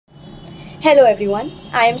Hello everyone,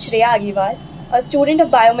 I am Shreya, a student of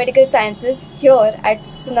Biomedical Sciences here at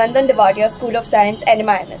Sunandan Devatia School of Science,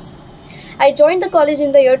 NMIMS. I joined the college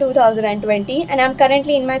in the year 2020 and I am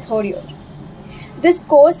currently in my third year. This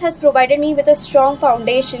course has provided me with a strong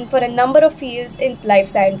foundation for a number of fields in life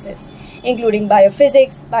sciences, including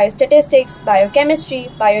biophysics, biostatistics, biochemistry,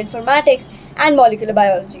 bioinformatics, and molecular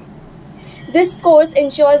biology. This course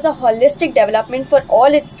ensures a holistic development for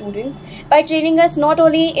all its students by training us not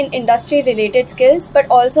only in industry-related skills but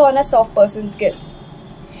also on our soft person skills.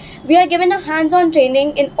 We are given a hands-on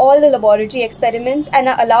training in all the laboratory experiments and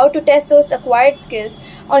are allowed to test those acquired skills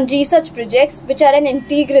on research projects which are an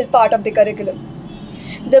integral part of the curriculum.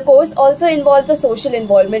 The course also involves a social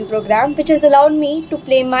involvement program which has allowed me to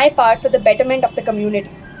play my part for the betterment of the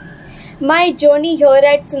community. My journey here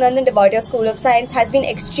at Sunandan Devatia School of Science has been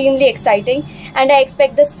extremely exciting and I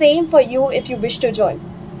expect the same for you if you wish to join.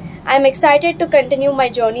 I am excited to continue my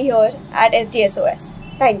journey here at SDSOS.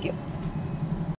 Thank you.